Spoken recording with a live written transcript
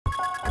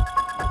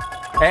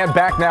And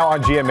back now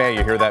on GMA,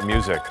 you hear that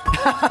music.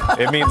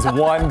 It means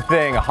one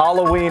thing.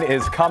 Halloween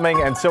is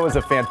coming, and so is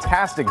a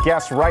fantastic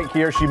guest right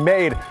here. She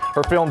made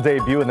her film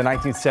debut in the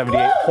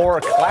 1978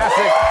 horror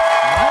classic.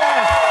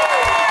 Yes!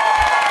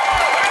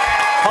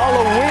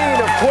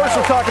 Halloween, of course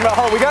we're talking about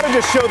Halloween. We got to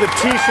just show the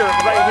t-shirt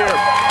right here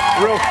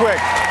real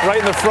quick, right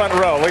in the front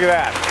row. Look at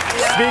that.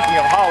 Speaking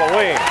of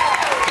Halloween.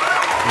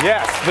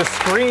 Yes, the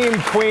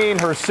Scream Queen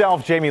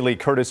herself, Jamie Lee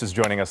Curtis, is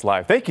joining us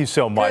live. Thank you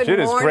so much. Good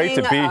it is great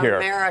to be here.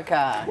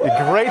 America.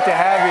 Great to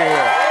have you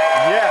here.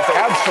 Yes,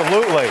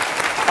 absolutely.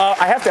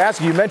 I have to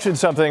ask you mentioned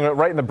something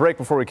right in the break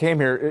before we came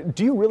here.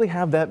 Do you really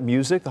have that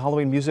music, the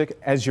Halloween music,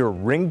 as your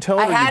ringtone?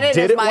 I had it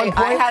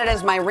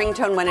as my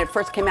ringtone when it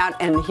first came out,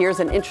 and here's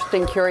an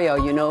interesting curio.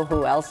 You know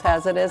who else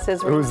has it as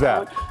his ringtone? Who's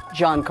that?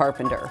 John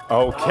Carpenter.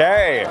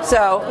 Okay.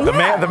 So the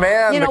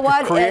man, you know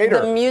what? creator.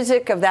 The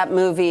music of that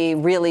movie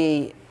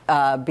really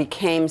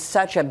became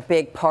such a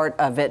big part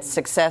of its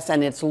success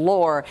and its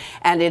lore.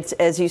 And it's,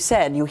 as you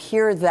said, you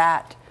hear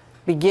that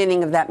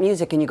beginning of that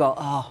music and you go,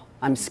 oh,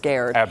 I'm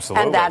scared.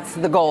 Absolutely. And that's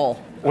the goal.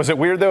 Was it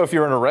weird, though, if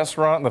you're in a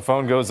restaurant and the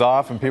phone goes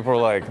off and people are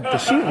like,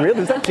 does she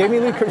really, is that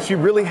Jamie Lee Curtis? She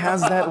really has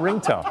that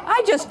ringtone.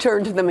 I just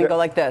turn to them and go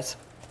like this.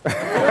 All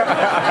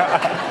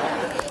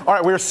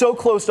right, we're so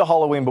close to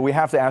Halloween, but we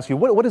have to ask you,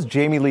 what does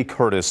Jamie Lee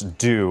Curtis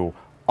do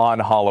on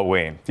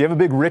Halloween? Do you have a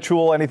big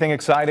ritual, anything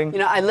exciting? You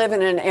know, I live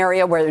in an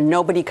area where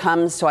nobody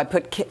comes, so I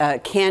put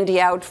candy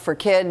out for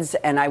kids,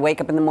 and I wake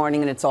up in the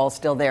morning and it's all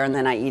still there, and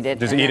then I eat it.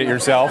 Just eat it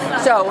yourself?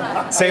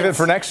 So save it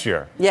for next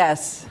year.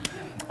 Yes.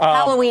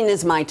 Halloween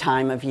is my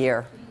time of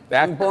year.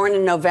 I'm born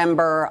in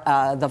November.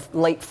 The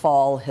late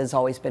fall has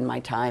always been my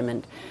time,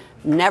 and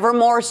never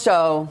more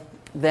so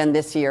than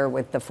this year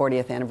with the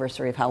 40th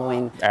anniversary of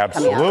Halloween.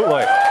 Absolutely.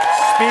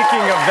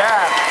 Speaking of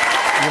that,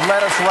 you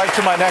led us right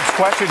to my next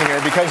question here,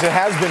 because it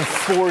has been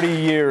 40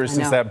 years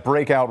since that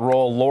breakout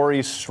role,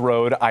 Laurie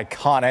Strode,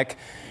 iconic.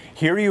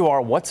 Here you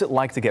are. What's it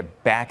like to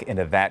get back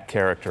into that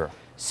character?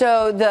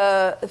 So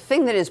the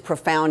thing that is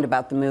profound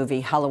about the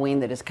movie Halloween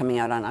that is coming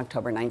out on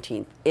October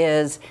 19th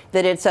is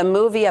that it's a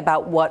movie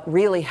about what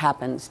really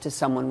happens to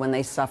someone when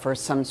they suffer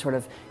some sort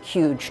of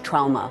huge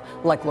trauma,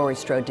 like Laurie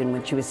Strode did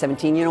when she was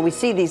 17. You know, we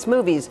see these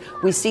movies,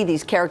 we see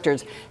these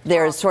characters,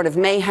 there's sort of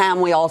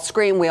mayhem, we all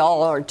scream, we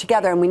all are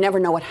together, and we never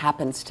know what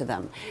happens to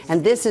them.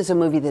 And this is a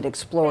movie that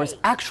explores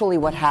actually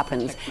what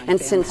happens. And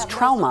since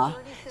trauma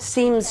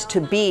seems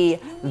to be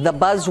the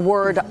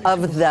buzzword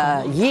of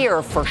the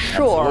year for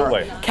sure.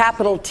 Absolutely.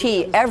 Capital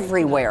T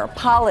everywhere,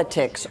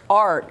 politics,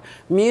 art,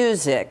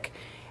 music.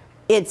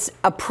 It's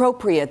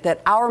appropriate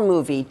that our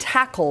movie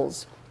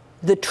tackles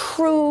the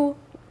true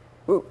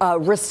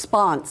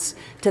response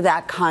to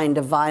that kind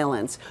of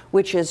violence,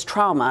 which is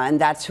trauma,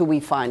 and that's who we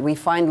find. We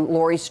find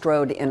Laurie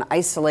Strode in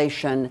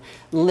isolation,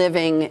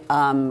 living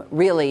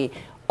really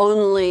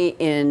only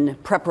in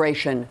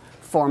preparation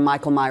for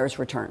Michael Myers'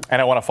 return. And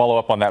I want to follow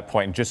up on that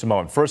point in just a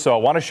moment. First of all,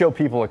 I want to show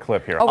people a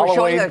clip here. Oh, we're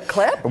showing a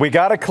clip? We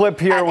got a clip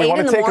here. We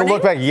want to take a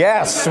look back.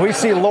 Yes, we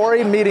see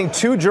Laurie meeting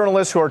two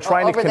journalists who are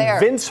trying to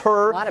convince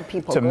her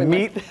to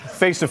meet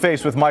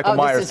face-to-face with Michael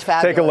Myers. This is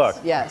fabulous. Take a look.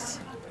 Yes.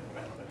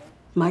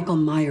 Michael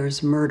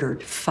Myers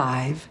murdered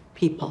 5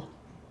 people.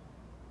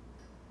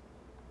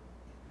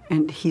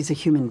 And he's a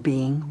human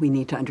being, we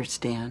need to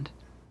understand.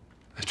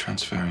 They're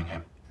transferring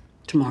him.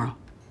 Tomorrow,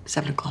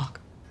 7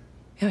 o'clock.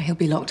 You know, he'll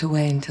be locked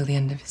away until the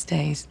end of his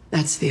days.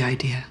 That's the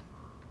idea.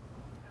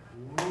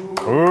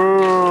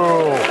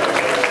 Ooh.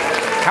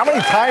 How many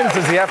times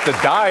does he have to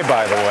die,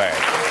 by the way?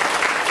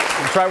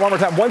 Let's try it one more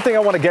time. One thing I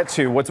want to get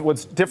to,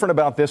 what's different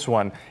about this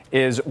one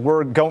is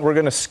we're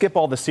going to skip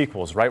all the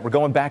sequels, right? We're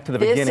going back to the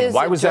beginning.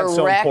 Why was that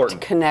so important? This is a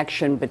direct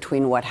connection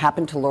between what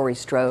happened to Laurie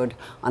Strode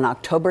on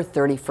October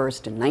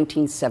 31st in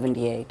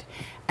 1978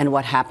 and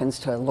what happens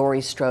to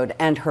Laurie Strode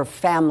and her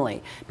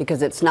family,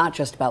 because it's not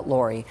just about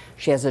Laurie.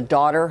 She has a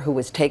daughter who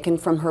was taken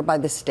from her by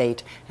the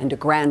state and a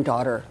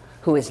granddaughter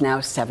who is now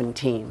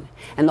 17.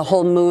 And the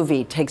whole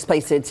movie takes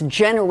place, it's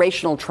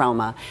generational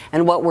trauma.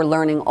 And what we're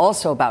learning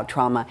also about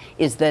trauma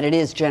is that it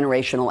is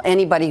generational.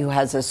 Anybody who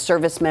has a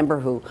service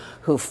member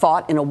who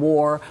fought in a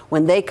war,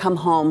 when they come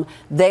home,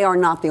 they are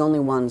not the only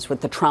ones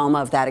with the trauma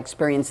of that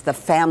experience. The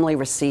family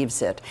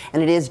receives it,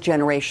 and it is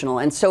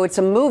generational. And so it's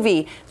a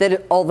movie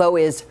that, although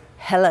is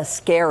hella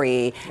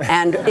scary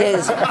and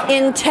is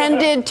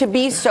intended to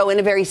be so in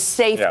a very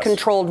safe,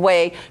 controlled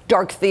way,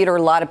 dark theater,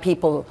 a lot of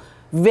people,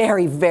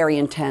 very, very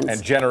intense.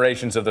 And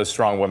generations of those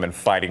strong women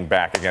fighting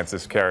back against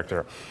this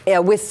character. Yeah,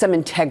 with some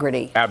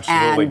integrity.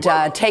 Absolutely.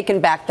 And taking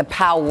back the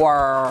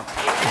power.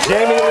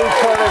 Jamie Lee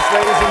Curtis,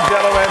 ladies and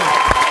gentlemen.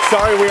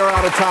 Sorry we are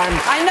out of time.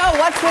 I know,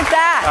 what's with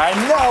that?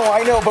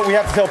 I know, but we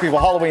have to tell people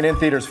Halloween in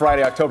theaters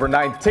Friday, October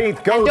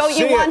 19th. Go see it. And don't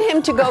you want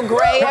him to go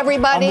gray,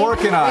 everybody? I'm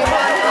working on it.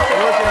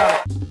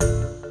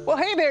 Well,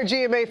 hey there,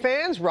 GMA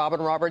fans.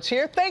 Robin Roberts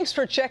here. Thanks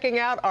for checking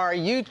out our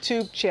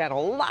YouTube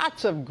channel.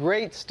 Lots of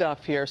great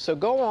stuff here. So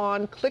go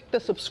on, click the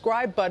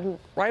subscribe button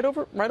right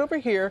over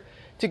here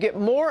to get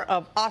more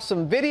of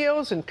awesome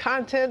videos and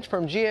content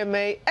from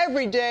GMA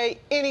every day,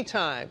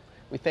 anytime.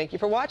 We thank you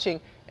for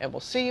watching, and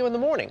we'll see you in the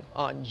morning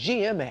on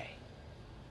GMA.